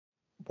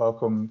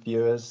Welcome,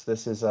 viewers.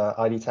 This is a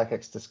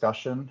IDTechEx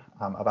discussion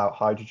about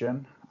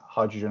hydrogen.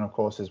 Hydrogen, of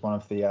course, is one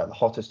of the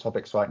hottest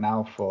topics right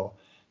now for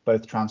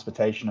both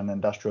transportation and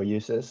industrial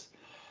uses.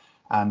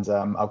 And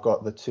I've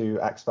got the two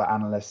expert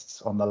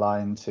analysts on the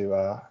line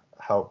to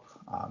help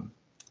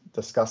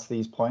discuss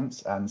these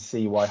points and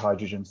see why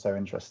hydrogen is so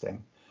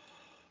interesting.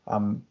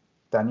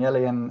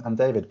 Daniele and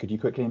David, could you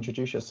quickly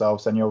introduce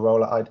yourselves and your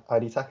role at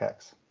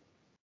IDTechEx?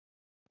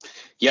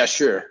 Yeah,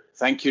 sure.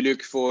 Thank you,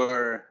 Luke,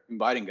 for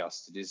inviting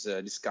us to this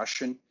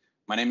discussion.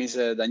 My name is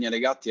Daniele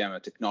Gatti. I'm a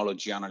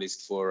technology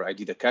analyst for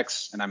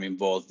IDTechEx, and I'm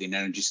involved in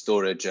energy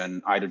storage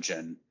and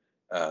hydrogen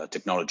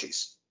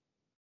technologies.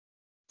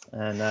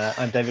 And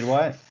I'm David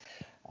Wyatt.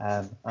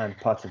 I'm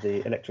part of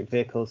the electric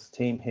vehicles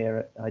team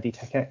here at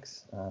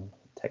IDTechEx,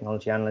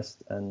 technology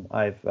analyst, and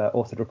I've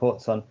authored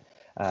reports on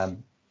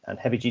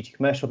heavy-duty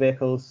commercial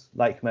vehicles,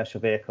 light commercial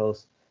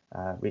vehicles.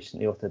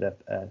 Recently authored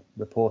a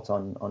report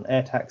on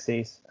air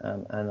taxis,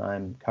 and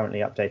I'm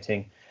currently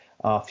updating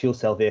our fuel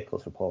cell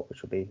vehicles report,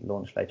 which will be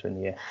launched later in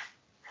the year.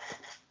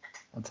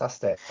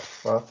 Fantastic.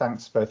 Well,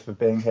 thanks both for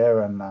being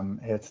here, and I'm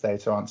here today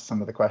to answer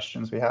some of the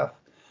questions we have.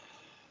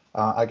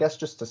 I guess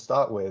just to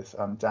start with,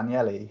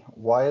 Daniele,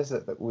 why is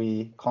it that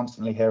we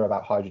constantly hear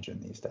about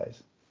hydrogen these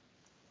days?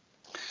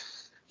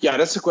 Yeah,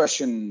 that's a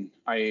question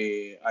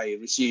I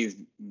received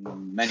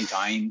many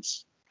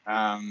times.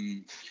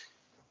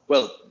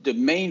 Well, the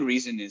main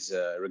reason is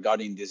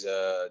regarding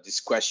this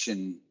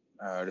question.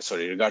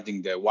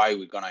 Regarding why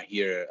we're gonna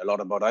hear a lot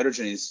about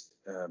hydrogen is,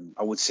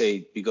 I would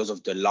say, because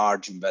of the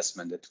large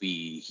investment that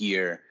we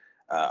hear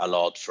a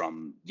lot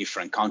from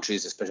different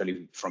countries,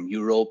 especially from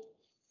Europe.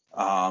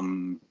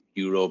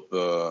 Europe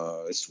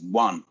is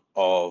one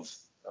of,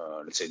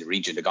 let's say,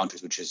 the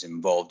countries which is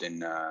involved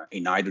in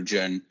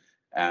hydrogen,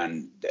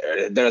 and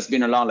there has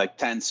been a lot, like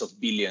tens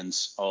of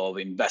billions of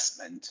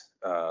investment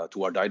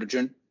toward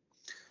hydrogen.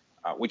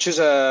 Which is,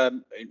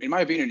 in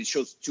my opinion, it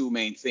shows two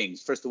main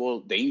things. First of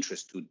all, the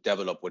interest to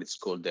develop what is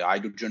called the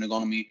hydrogen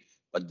economy.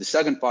 But the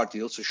second part,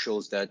 it also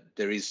shows that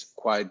there is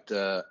quite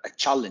a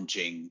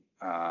challenging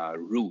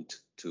route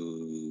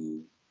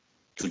to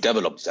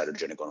develop this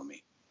hydrogen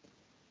economy.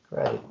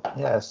 Great.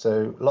 Yeah,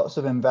 so lots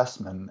of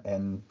investment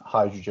in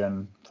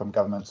hydrogen from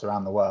governments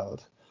around the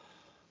world.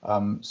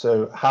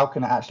 So how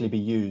can it actually be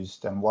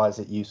used, and why is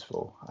it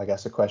useful? I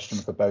guess a question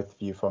for both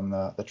of you from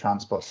the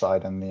transport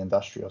side and the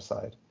industrial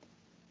side.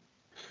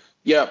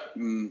 Yeah,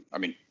 I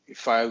mean,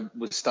 if I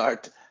would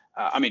start,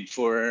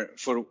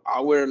 for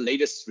our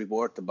latest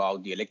report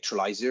about the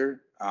electrolyzer,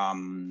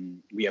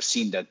 we have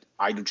seen that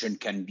hydrogen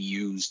can be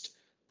used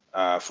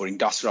for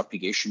industrial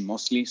application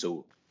mostly.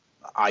 So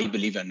I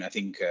believe, and I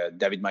think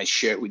David might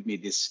share with me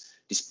this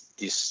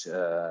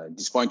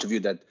point of view,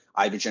 that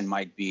hydrogen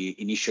might be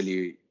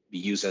initially be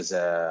used as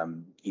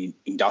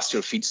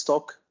industrial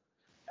feedstock,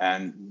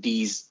 and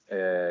this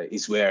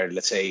is where,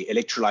 let's say,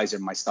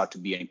 electrolyzer might start to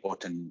be an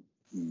important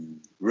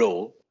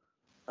role,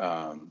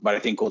 but I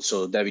think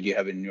also, David, you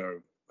have in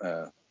your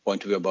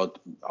point of view about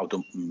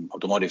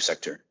automotive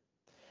sector.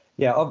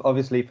 Yeah,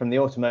 obviously from the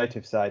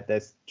automotive side,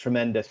 there's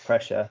tremendous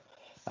pressure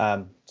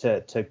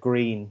to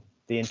green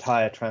the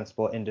entire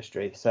transport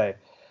industry. So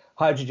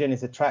hydrogen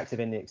is attractive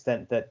in the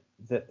extent that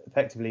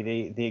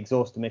effectively the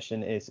exhaust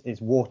emission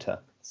is water.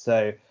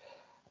 So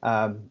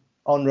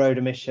on-road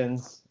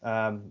emissions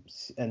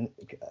and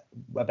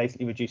are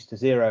basically reduced to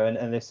zero,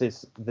 and this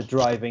is the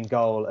driving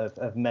goal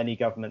of many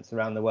governments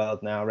around the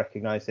world now,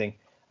 recognizing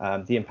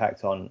the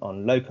impact on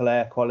local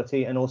air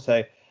quality, and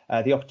also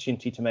the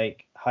opportunity to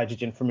make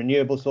hydrogen from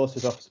renewable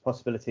sources offers the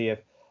possibility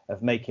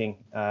of making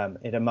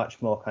it a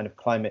much more kind of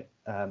climate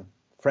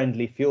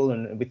friendly fuel,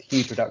 and with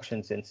huge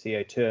reductions in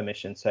CO2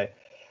 emissions. So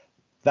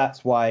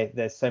that's why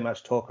there's so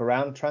much talk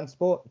around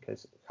transport,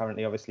 because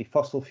currently obviously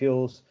fossil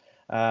fuels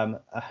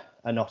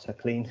are not a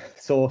clean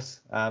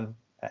source.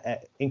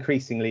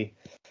 Increasingly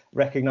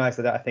recognise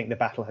that I think the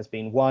battle has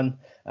been won.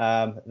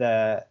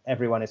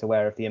 Everyone is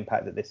aware of the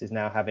impact that this is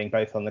now having,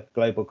 both on the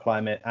global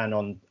climate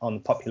and on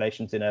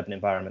populations in urban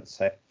environments.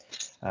 So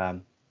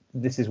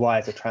this is why,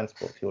 as a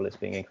transport fuel, it's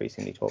being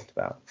increasingly talked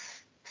about.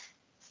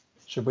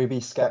 Should we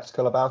be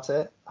skeptical about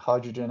it,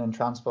 hydrogen in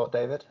transport,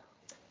 David?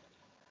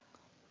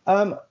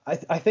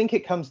 I think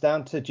it comes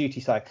down to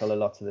duty cycle a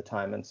lot of the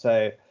time, and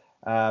so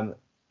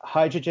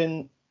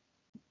hydrogen,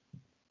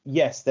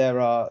 yes,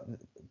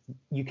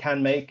 you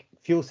can make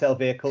fuel cell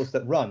vehicles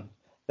that run.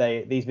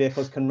 These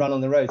vehicles can run on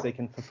the roads. They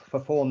can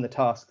perform the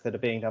tasks that are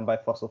being done by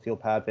fossil fuel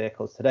powered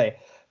vehicles today,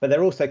 but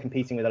they're also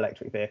competing with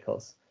electric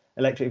vehicles.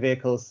 Electric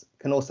vehicles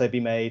can also be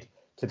made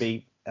to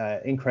be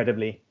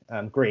incredibly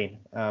green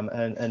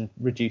and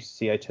reduce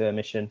CO2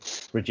 emission,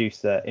 reduce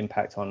the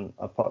impact on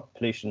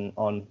pollution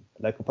on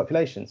local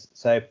populations.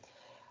 So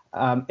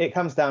it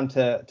comes down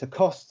to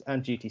cost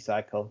and duty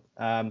cycle.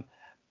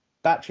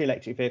 Battery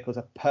electric vehicles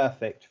are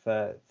perfect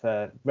for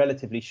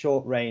relatively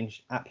short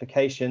range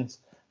applications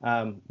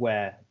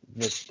where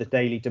the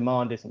daily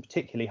demand isn't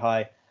particularly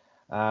high.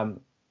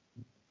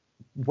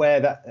 Where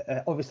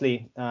that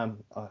obviously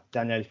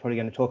Daniele is probably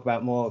going to talk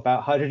about more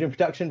about hydrogen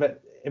production,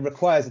 but it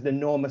requires an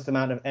enormous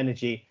amount of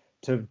energy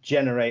to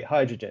generate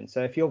hydrogen.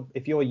 So if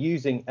you're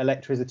using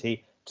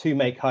electricity to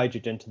make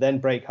hydrogen, to then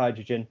break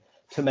hydrogen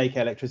to make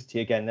electricity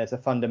again, there's a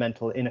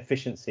fundamental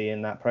inefficiency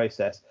in that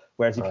process.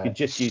 Whereas if you could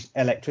just use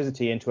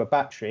electricity into a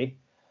battery,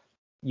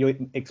 you're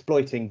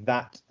exploiting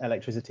that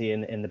electricity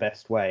in the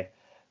best way.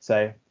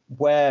 So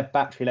where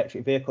battery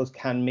electric vehicles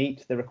can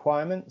meet the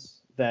requirements,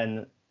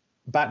 then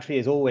battery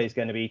is always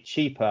going to be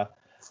cheaper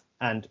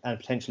and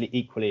potentially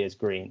equally as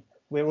green.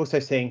 We're also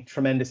seeing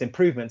tremendous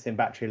improvements in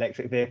battery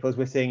electric vehicles.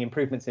 We're seeing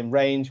improvements in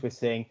range. We're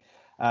seeing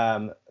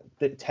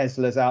that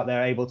Tesla's out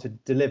there able to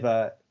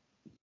deliver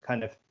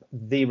kind of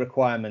the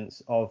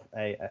requirements of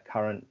a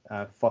current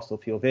fossil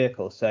fuel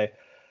vehicle. So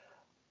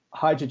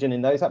hydrogen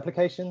in those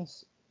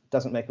applications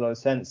doesn't make a lot of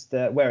sense.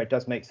 Where it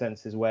does make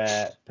sense is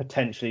where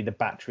potentially the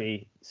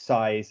battery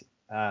size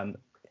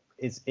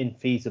is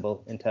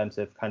infeasible in terms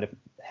of kind of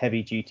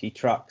heavy duty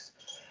trucks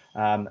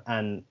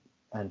and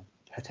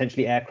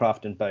potentially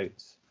aircraft and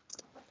boats.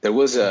 There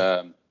was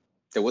an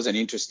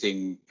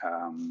interesting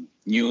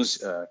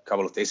news a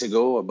couple of days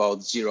ago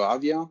about Zero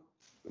Avia,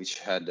 which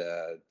had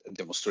a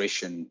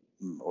demonstration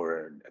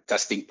or a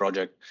testing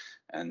project,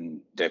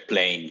 and their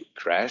plane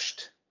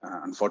crashed.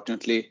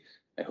 Unfortunately,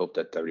 I hope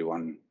that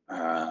everyone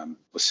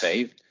was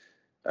saved.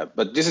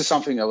 But this is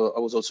something I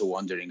was also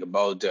wondering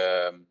about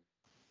the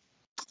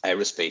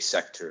aerospace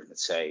sector,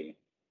 let's say.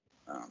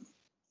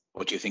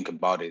 What do you think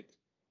about it?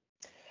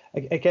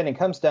 Again, it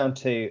comes down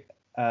to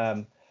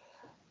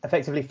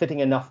effectively fitting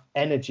enough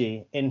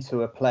energy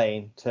into a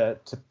plane to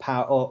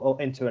power, or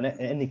into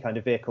any kind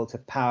of vehicle to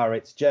power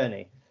its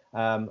journey.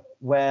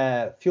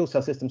 Where fuel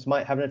cell systems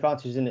might have an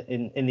advantage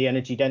in the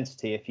energy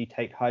density if you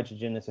take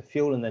hydrogen as a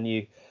fuel, and then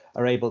you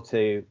are able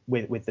to,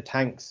 with the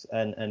tanks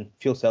and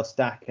fuel cell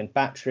stack and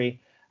battery,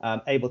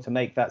 able to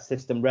make that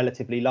system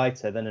relatively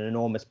lighter than an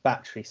enormous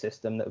battery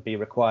system that would be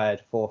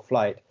required for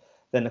flight.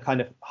 Then the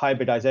kind of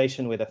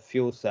hybridization with a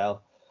fuel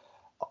cell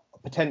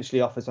potentially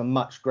offers a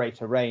much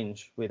greater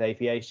range with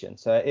aviation.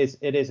 So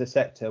it is a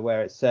sector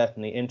where it's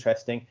certainly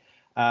interesting.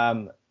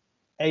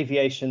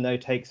 Aviation, though,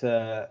 takes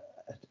a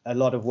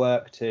lot of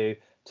work to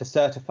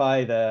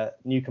certify the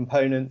new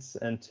components,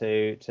 and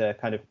to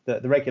kind of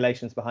the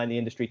regulations behind the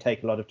industry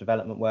take a lot of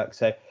development work.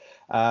 So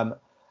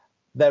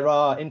there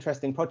are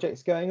interesting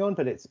projects going on,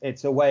 but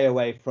it's a way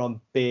away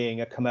from being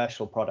a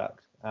commercial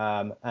product.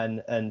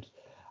 And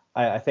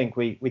I think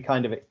we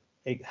kind of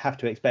have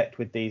to expect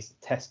with these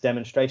test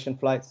demonstration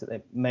flights that they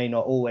may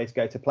not always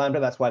go to plan, but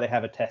that's why they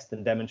have a test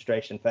and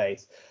demonstration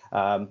phase.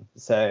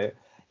 So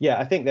yeah,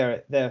 I think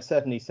there are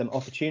certainly some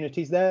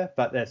opportunities there,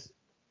 but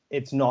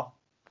it's not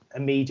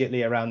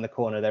immediately around the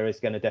corner. There is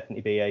going to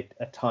definitely be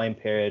a time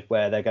period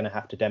where they're going to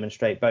have to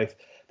demonstrate both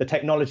the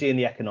technology and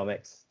the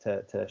economics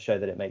to show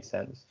that it makes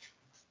sense.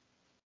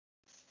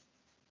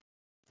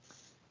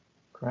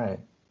 Great.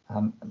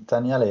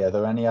 Daniele, are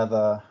there any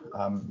other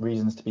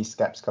reasons to be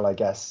skeptical, I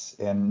guess,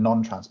 in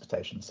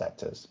non-transportation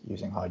sectors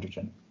using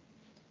hydrogen?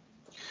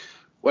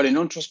 Well, in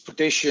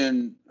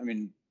non-transportation, I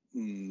mean,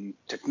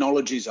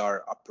 technologies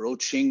are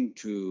approaching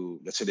to,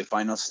 let's say, the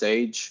final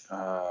stage.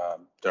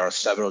 There are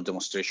several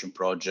demonstration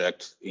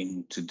projects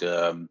into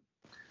the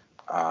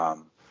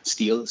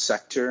steel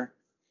sector.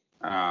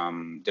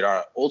 There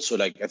are also,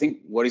 I think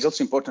what is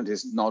also important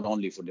is not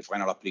only for the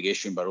final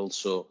application, but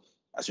also,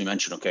 as we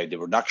mentioned, the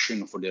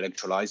reduction for the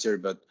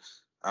electrolyzer. But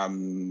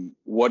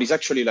what is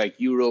actually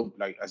Europe,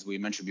 as we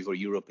mentioned before,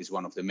 Europe is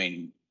one of the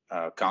main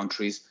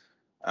countries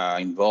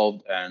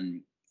involved.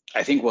 And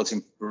I think what's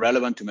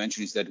relevant to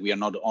mention is that we are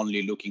not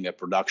only looking at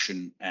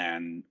production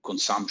and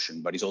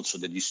consumption, but it's also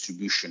the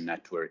distribution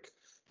network,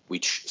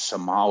 which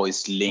somehow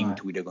is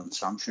linked with the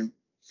consumption.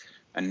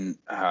 And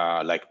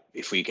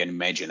if we can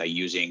imagine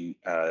using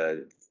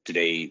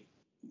today,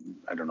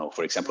 I don't know,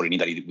 for example, in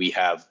Italy, we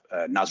have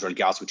natural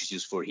gas, which is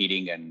used for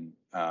heating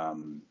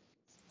and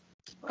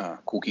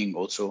cooking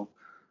also.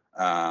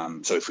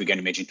 So if we can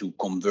imagine to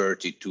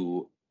convert it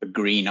to a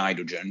green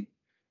hydrogen,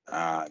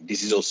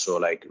 this is also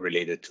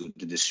related to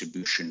the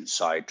distribution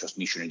side,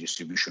 transmission and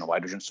distribution of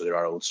hydrogen. So there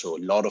are also a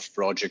lot of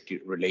projects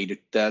related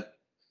to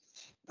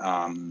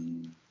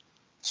that.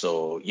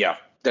 So yeah,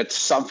 that's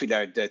something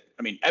that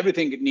I mean,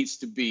 everything needs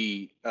to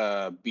be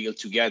built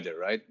together,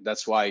 right?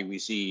 That's why we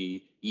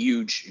see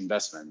huge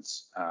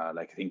investments.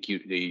 I think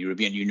the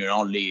European Union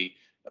only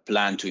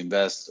plan to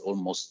invest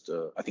almost,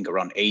 I think,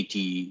 around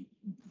 80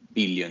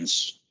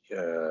 billions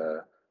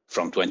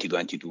from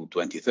 2020 to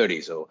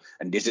 2030. So,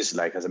 and this is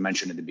as I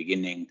mentioned at the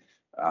beginning,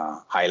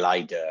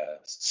 highlight the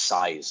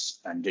size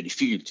and the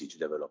difficulty to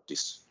develop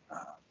this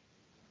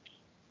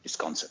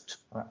concept.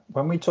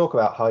 When we talk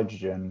about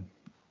hydrogen,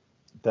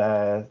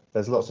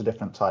 there's lots of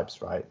different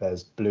types, right?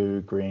 There's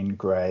blue, green,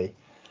 gray.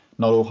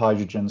 Not all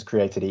hydrogen's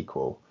created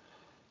equal.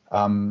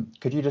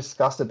 Could you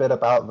discuss a bit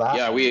about that?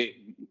 Yeah,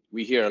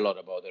 we hear a lot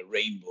about the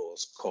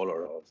rainbow's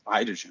color of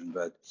hydrogen,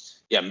 but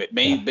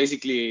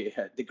basically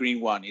the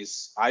green one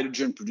is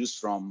hydrogen produced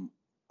from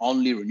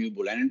only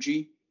renewable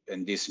energy,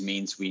 and this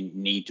means we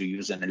need to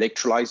use an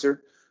electrolyzer.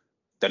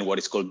 then what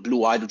is called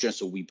blue hydrogen.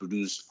 So we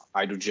produce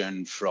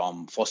hydrogen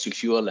from fossil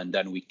fuel, and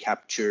then we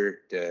capture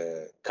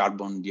the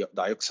carbon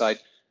dioxide.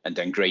 And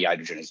then gray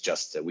hydrogen is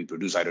just we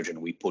produce hydrogen,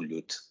 we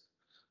pollute.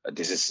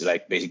 This is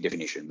like basic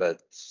definition.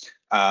 But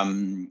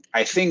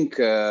I think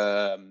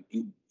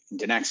in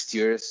the next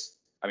years,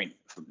 I mean,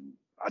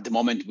 at the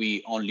moment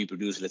we only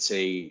produce, let's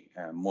say,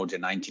 more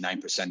than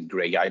 99%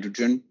 gray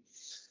hydrogen.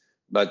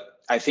 But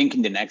I think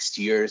in the next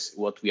years,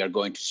 what we are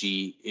going to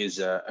see is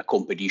a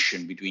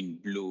competition between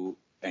blue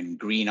and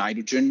green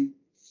hydrogen.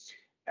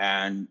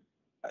 And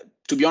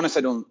to be honest,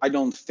 I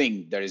don't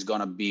think there is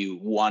gonna be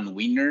one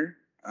winner,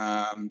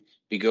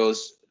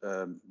 because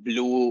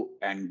blue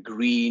and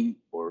green,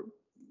 or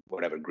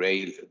whatever,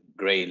 gray,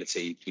 let's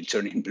say, it will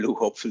turn in blue,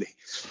 hopefully.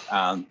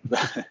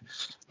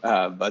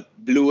 But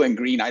blue and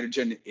green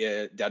hydrogen,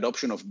 the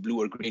adoption of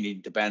blue or green,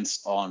 it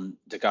depends on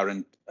the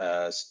current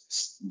the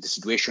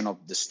situation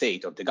of the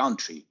state of the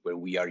country where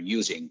we are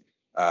using,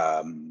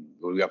 where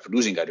we are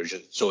producing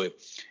hydrogen. So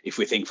if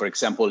we think, for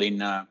example,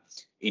 in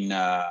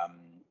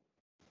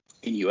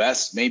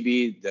US,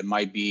 maybe there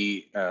might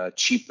be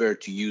cheaper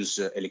to use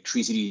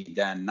electricity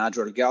than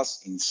natural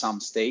gas in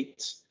some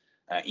states.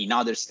 In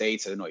other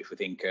states, I don't know, if we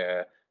think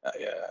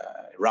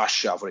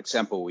Russia, for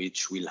example,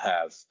 which will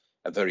have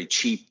a very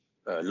cheap,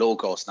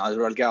 low-cost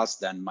natural gas,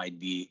 then might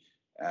be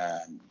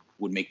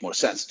would make more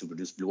sense to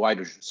produce blue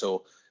hydrogen.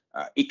 So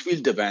it will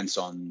depend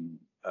on,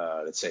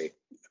 let's say,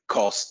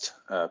 cost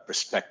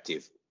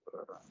perspective,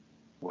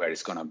 where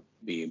it's going to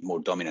be more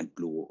dominant,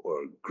 blue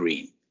or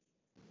green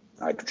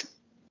hydrogen.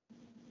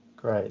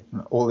 Great.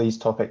 All these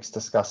topics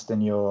discussed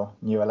in your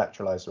new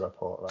electrolyzer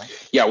report,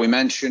 right? Yeah, we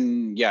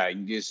mentioned,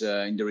 in this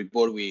in the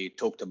report we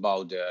talked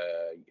about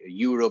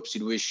Europe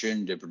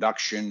situation, the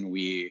production.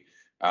 We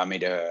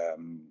made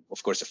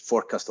of course, a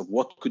forecast of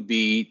what could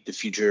be the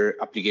future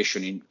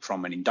application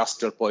from an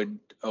industrial point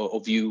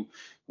of view.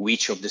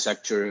 Which of the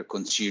sector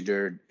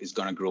considered is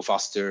going to grow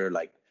faster,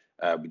 like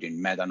between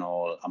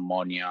methanol,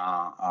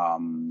 ammonia,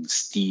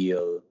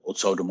 steel,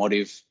 also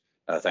automotive.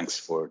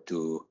 Thanks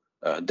to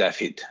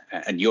David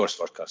and yours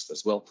forecast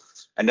as well.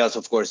 And that's,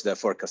 of course, the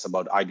forecast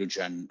about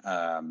hydrogen,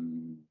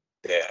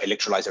 the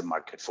electrolyzer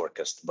market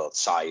forecast about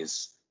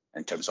size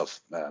in terms of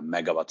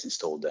megawatts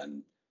installed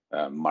and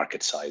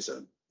market size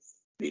of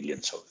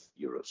billions of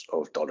euros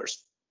or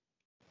dollars.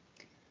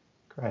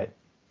 Great.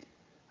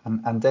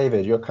 And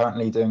David, you're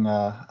currently doing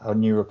a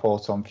new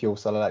report on fuel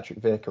cell electric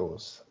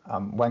vehicles.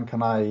 When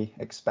can I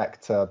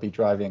expect to be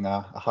driving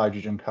a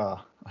hydrogen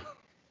car?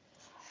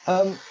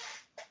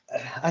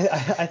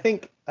 I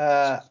think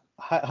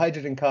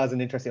hydrogen cars are an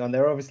interesting one.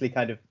 There are obviously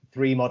kind of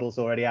 3 models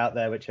already out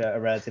there which are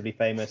relatively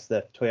famous: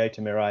 the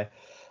Toyota Mirai,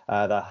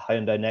 the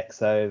Hyundai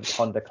Nexo,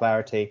 Honda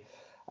Clarity.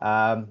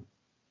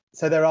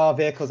 So there are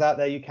vehicles out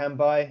there you can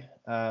buy.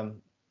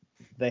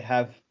 They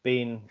have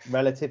been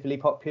relatively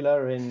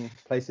popular in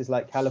places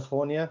like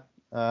California.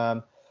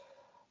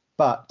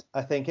 But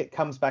I think it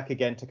comes back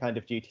again to kind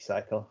of duty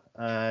cycle.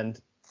 And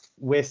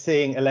we're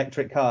seeing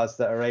electric cars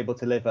that are able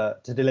to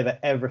deliver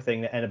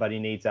everything that anybody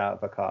needs out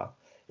of a car.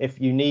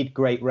 If you need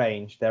great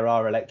range, there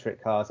are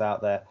electric cars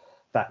out there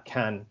that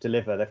can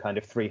deliver the kind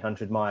of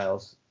 300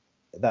 miles.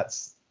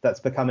 That's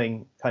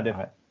becoming kind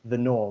of the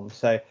norm.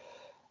 So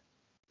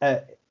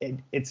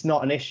it's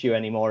not an issue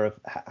anymore of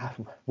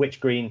which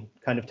green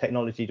kind of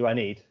technology do I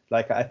need.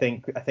 Like I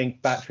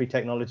think battery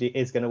technology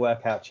is going to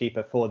work out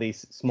cheaper for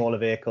these smaller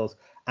vehicles,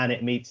 and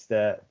it meets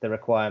the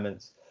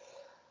requirements.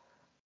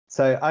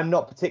 So I'm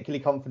not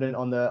particularly confident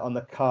on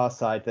the car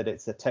side that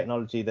it's a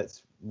technology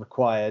that's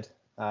required.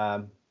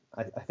 I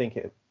think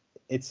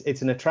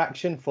it's an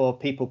attraction for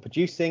people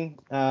producing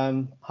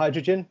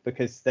hydrogen,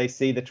 because they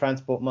see the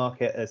transport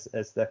market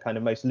as the kind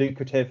of most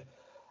lucrative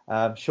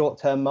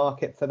short-term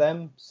market for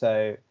them.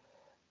 So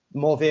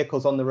more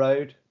vehicles on the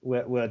road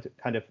would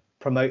kind of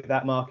promote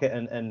that market,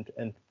 and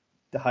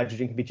the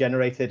hydrogen can be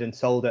generated and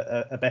sold at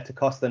a better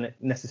cost than it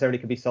necessarily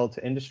could be sold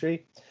to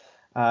industry.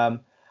 I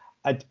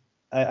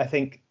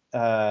think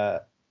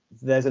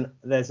there's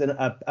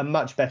a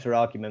much better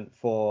argument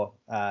for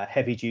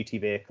heavy duty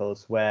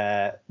vehicles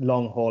where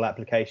long haul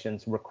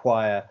applications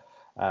require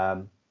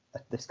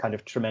this kind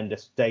of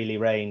tremendous daily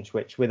range,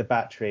 which with a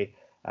battery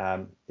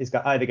is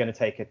either going to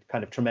take a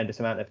kind of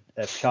tremendous amount of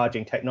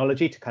charging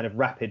technology to kind of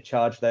rapid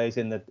charge those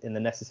in the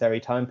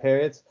necessary time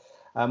periods,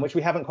 which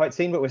we haven't quite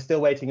seen, but we're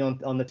still waiting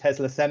on the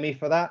Tesla Semi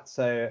for that.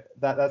 So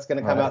that's going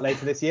to come out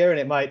later this year, and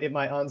it might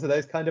answer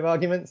those kind of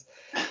arguments.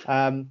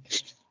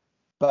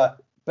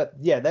 But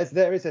yeah,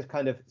 there is a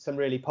kind of some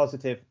really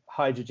positive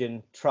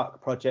hydrogen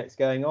truck projects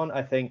going on.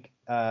 I think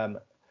the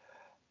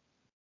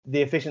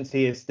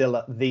efficiency is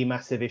still the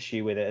massive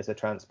issue with it as a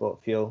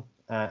transport fuel.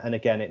 And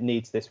again, it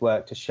needs this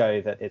work to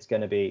show that it's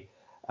going to be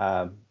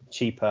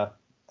cheaper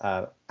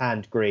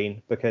and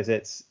green, because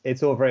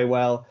it's all very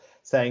well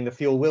saying the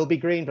fuel will be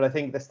green, but I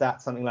think the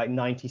stats, something like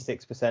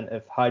 96%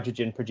 of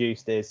hydrogen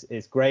produced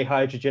is grey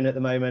hydrogen at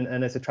the moment,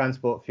 and as a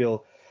transport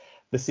fuel,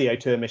 the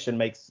CO2 emission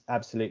makes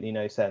absolutely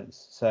no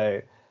sense.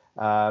 So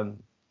I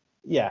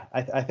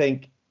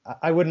think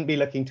I wouldn't be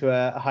looking to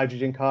a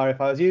hydrogen car if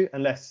I was you,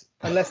 unless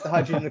the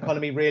hydrogen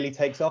economy really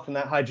takes off and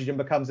that hydrogen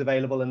becomes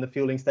available and the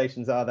fueling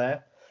stations are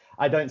there.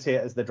 I don't see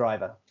it as the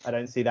driver. I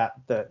don't see that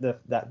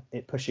that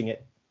it pushing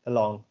it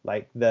along.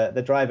 Like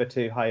the driver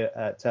to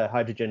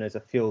hydrogen as a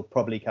fuel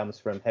probably comes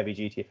from heavy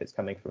duty if it's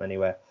coming from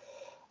anywhere.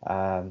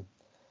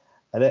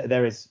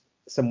 There is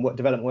some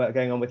development work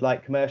going on with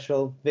light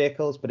commercial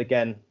vehicles, but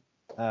again,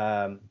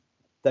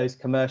 those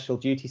commercial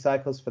duty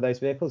cycles for those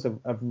vehicles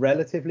are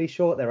relatively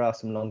short. There are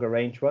some longer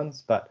range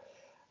ones, but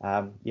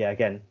yeah,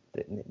 again,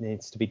 it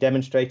needs to be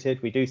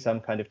demonstrated. We do some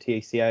kind of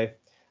TCO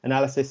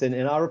analysis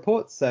in our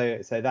reports, so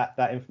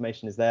that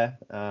information is there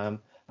from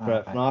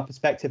our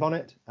perspective on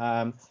it.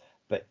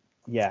 But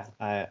yeah,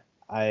 I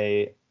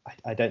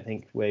don't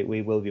think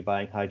we will be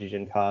buying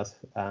hydrogen cars,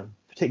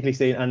 particularly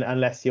soon,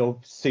 unless you're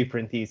super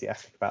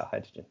enthusiastic about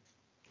hydrogen.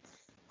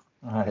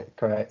 All right,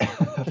 great.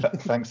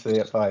 Thanks for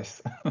the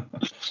advice.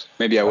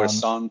 Maybe our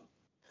son.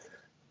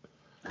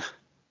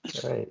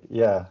 Great,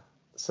 yeah.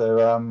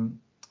 So,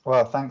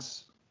 well,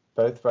 thanks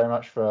both very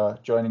much for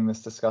joining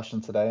this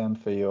discussion today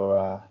and for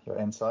your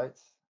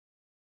insights.